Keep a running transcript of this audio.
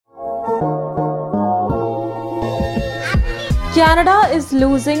Canada is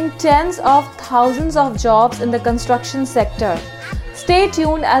losing tens of thousands of jobs in the construction sector. Stay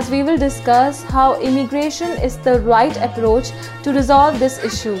tuned as we will discuss how immigration is the right approach to resolve this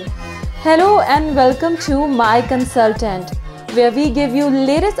issue. Hello and welcome to My Consultant, where we give you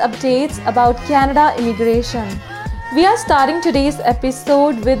latest updates about Canada immigration. We are starting today's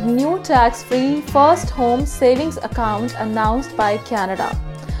episode with new tax-free first home savings account announced by Canada,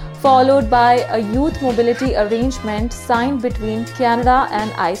 followed by a youth mobility arrangement signed between Canada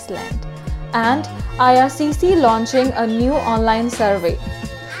and Iceland, and IRCC launching a new online survey.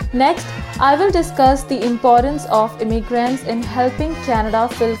 Next, I will discuss the importance of immigrants in helping Canada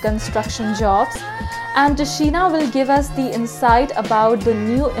fill construction jobs, and Tashina will give us the insight about the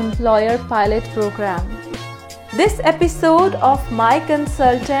new employer pilot program. This episode of My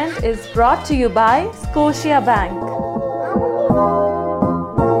Consultant is brought to you by Scotiabank.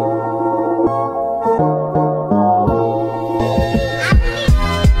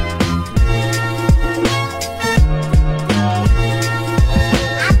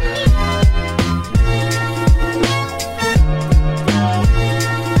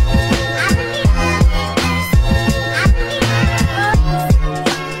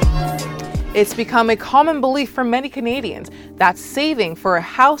 It's become a common belief for many Canadians that saving for a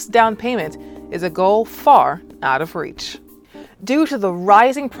house down payment is a goal far out of reach. Due to the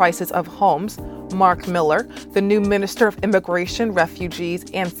rising prices of homes, Mark Miller, the new Minister of Immigration, Refugees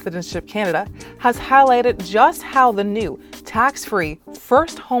and Citizenship Canada, has highlighted just how the new tax-free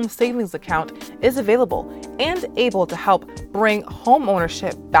first home savings account is available and able to help bring home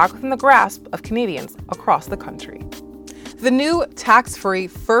ownership back within the grasp of Canadians across the country. The new tax-free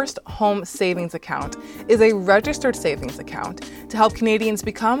first home savings account is a registered savings account to help Canadians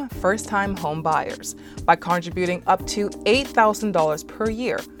become first-time home buyers by contributing up to $8,000 per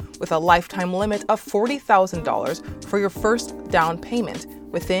year with a lifetime limit of $40,000 for your first down payment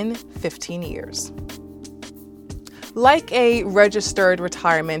within 15 years. Like a registered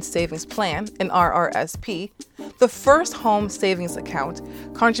retirement savings plan, an RRSP, the first home savings account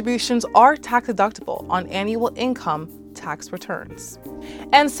contributions are tax-deductible on annual income tax returns.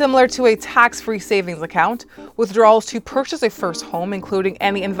 And similar to a tax-free savings account, withdrawals to purchase a first home, including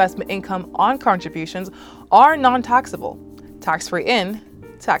any investment income on contributions, are non-taxable, tax-free in,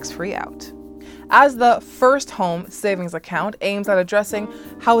 tax-free out. As the first home savings account aims at addressing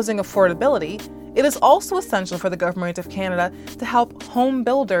housing affordability, it is also essential for the Government of Canada to help home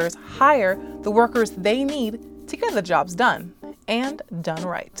builders hire the workers they need to get the jobs done, and done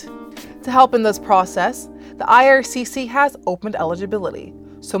right. To help in this process, the IRCC has opened eligibility,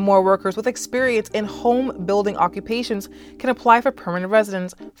 so more workers with experience in home building occupations can apply for permanent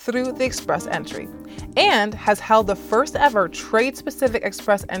residence through the express entry, and has held the first ever trade-specific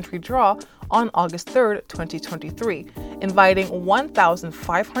express entry draw on August 3rd, 2023, inviting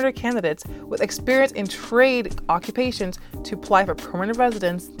 1,500 candidates with experience in trade occupations to apply for permanent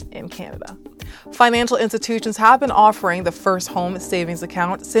residence in Canada. Financial institutions have been offering the first home savings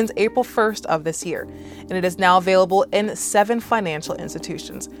account since April 1st of this year, and it is now available in 7 financial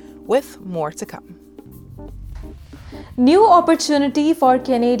institutions, with more to come. New opportunity for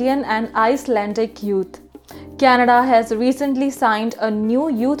Canadian and Icelandic youth. Canada has recently signed a new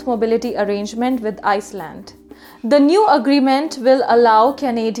youth mobility arrangement with Iceland. The new agreement will allow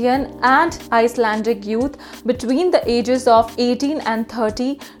Canadian and Icelandic youth between the ages of 18 and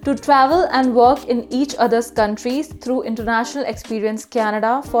 30 to travel and work in each other's countries through International Experience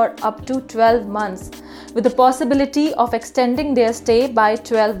Canada for up to 12 months, with the possibility of extending their stay by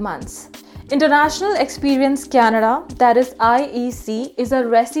 12 months. International Experience Canada, that is IEC, is a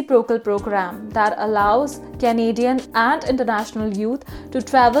reciprocal program that allows Canadian and international youth to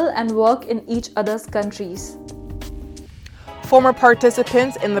travel and work in each other's countries. Former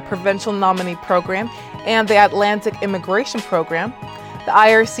participants in the Provincial Nominee Program and the Atlantic Immigration Program, the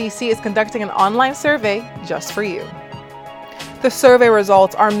IRCC is conducting an online survey just for you. The survey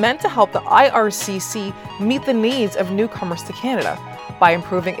results are meant to help the IRCC meet the needs of newcomers to Canada by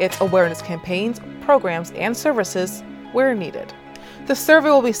improving its awareness campaigns, programs, and services where needed. The survey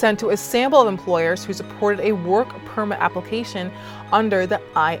will be sent to a sample of employers who supported a work permit application under the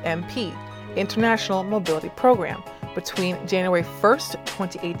IMP, International Mobility Program, between January 1st,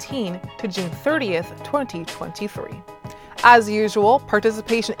 2018 to June 30th, 2023. As usual,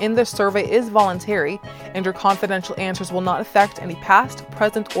 participation in this survey is voluntary, and your confidential answers will not affect any past,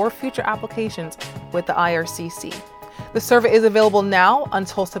 present, or future applications with the IRCC. The survey is available now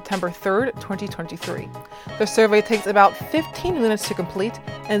until September 3rd, 2023. The survey takes about 15 minutes to complete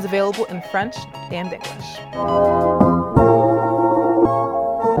and is available in French and English.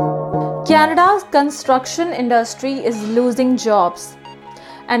 Canada's construction industry is losing jobs,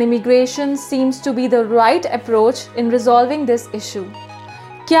 and immigration seems to be the right approach in resolving this issue.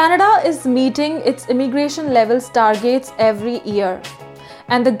 Canada is meeting its immigration levels targets every year,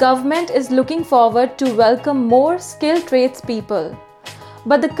 and the government is looking forward to welcome more skilled tradespeople.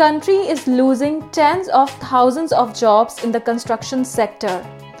 But the country is losing tens of thousands of jobs in the construction sector.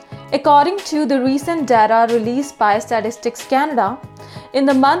 According to the recent data released by Statistics Canada, in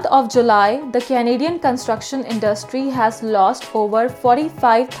the month of July, the Canadian construction industry has lost over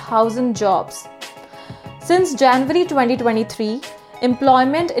 45,000 jobs. Since January 2023,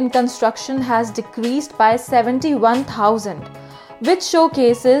 employment in construction has decreased by 71,000, which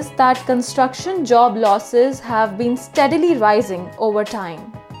showcases that construction job losses have been steadily rising over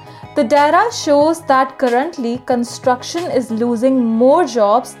time. The data shows that currently construction is losing more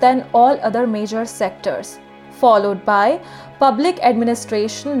jobs than all other major sectors, followed by public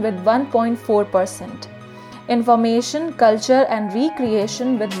administration with 1.4%, information, culture and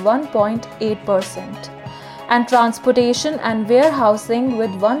recreation with 1.8%, and transportation and warehousing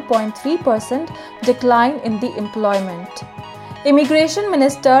with 1.3% decline in the employment. Immigration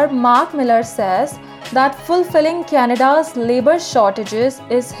Minister Mark Miller says that fulfilling Canada's labour shortages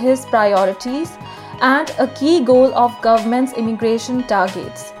is his priorities and a key goal of government's immigration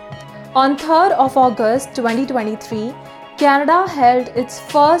targets. On 3rd of August 2023, Canada held its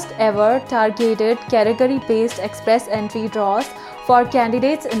first ever targeted category-based express entry draws for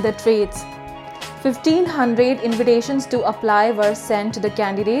candidates in the trades. 1,500 invitations to apply were sent to the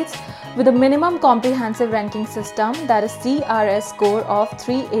candidates with a minimum comprehensive ranking system, that is CRS score of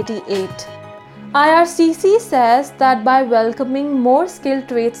 388. IRCC says that by welcoming more skilled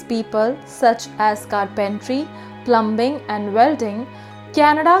tradespeople such as carpentry, plumbing and welding,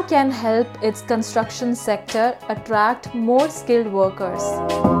 Canada can help its construction sector attract more skilled workers.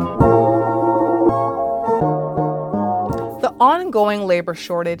 The ongoing labor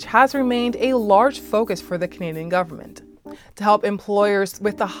shortage has remained a large focus for the Canadian government. To help employers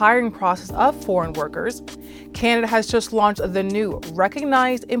with the hiring process of foreign workers, Canada has just launched the new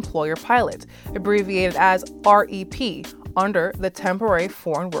Recognized Employer Pilot, abbreviated as REP, under the Temporary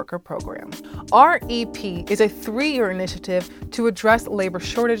Foreign Worker Program. REP is a 3-year initiative to address labor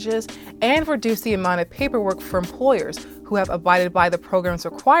shortages and reduce the amount of paperwork for employers who have abided by the program's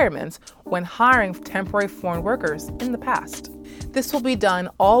requirements when hiring temporary foreign workers in the past. This will be done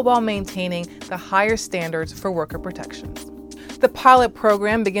all while maintaining the higher standards for worker protections. The pilot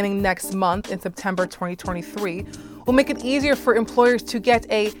program, beginning next month in September 2023, will make it easier for employers to get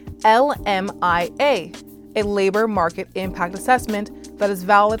a LMIA, a Labor Market Impact Assessment that is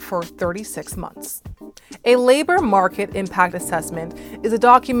valid for 36 months. A Labor Market Impact Assessment is a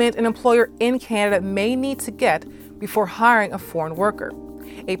document an employer in Canada may need to get before hiring a foreign worker.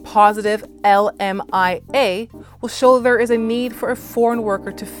 A positive LMIA will show there is a need for a foreign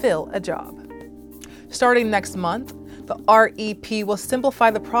worker to fill a job. Starting next month, the REP will simplify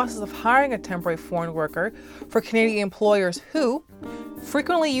the process of hiring a temporary foreign worker for Canadian employers who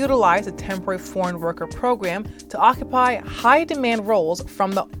frequently utilize the Temporary Foreign Worker Program to occupy high-demand roles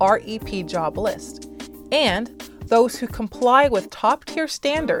from the REP job list, and those who comply with top-tier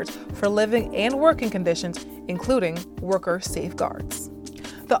standards for living and working conditions, including worker safeguards.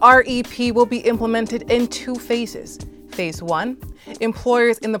 The REP will be implemented in 2 phases. Phase 1,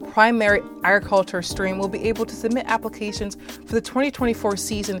 employers in the primary agriculture stream will be able to submit applications for the 2024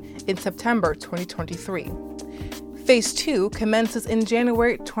 season in September 2023. Phase 2 commences in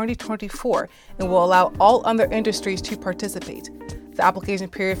January 2024 and will allow all other industries to participate. The application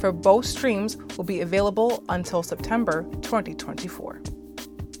period for both streams will be available until September 2024.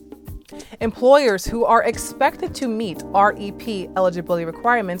 Employers who are expected to meet REP eligibility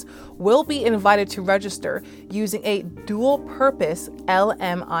requirements will be invited to register using a dual-purpose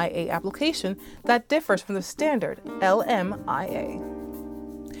LMIA application that differs from the standard LMIA.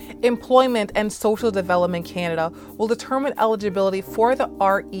 Employment and Social Development Canada will determine eligibility for the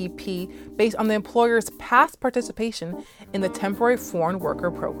REP based on the employer's past participation in the Temporary Foreign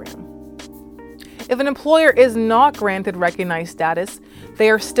Worker Program. If an employer is not granted recognized status, they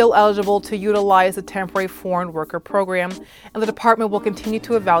are still eligible to utilize the Temporary Foreign Worker Program, and the department will continue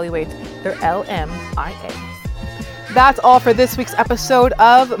to evaluate their LMIA. That's all for this week's episode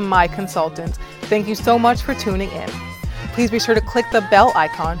of My Consultant. Thank you so much for tuning in. Please be sure to click the bell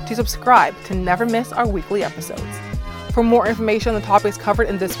icon to subscribe to never miss our weekly episodes. For more information on the topics covered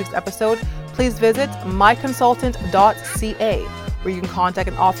in this week's episode, please visit myconsultant.ca, where you can contact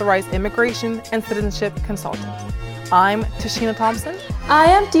an authorized immigration and citizenship consultant. I'm Tashina Thompson. I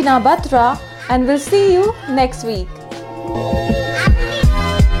am Tina Batra, and we'll see you next week.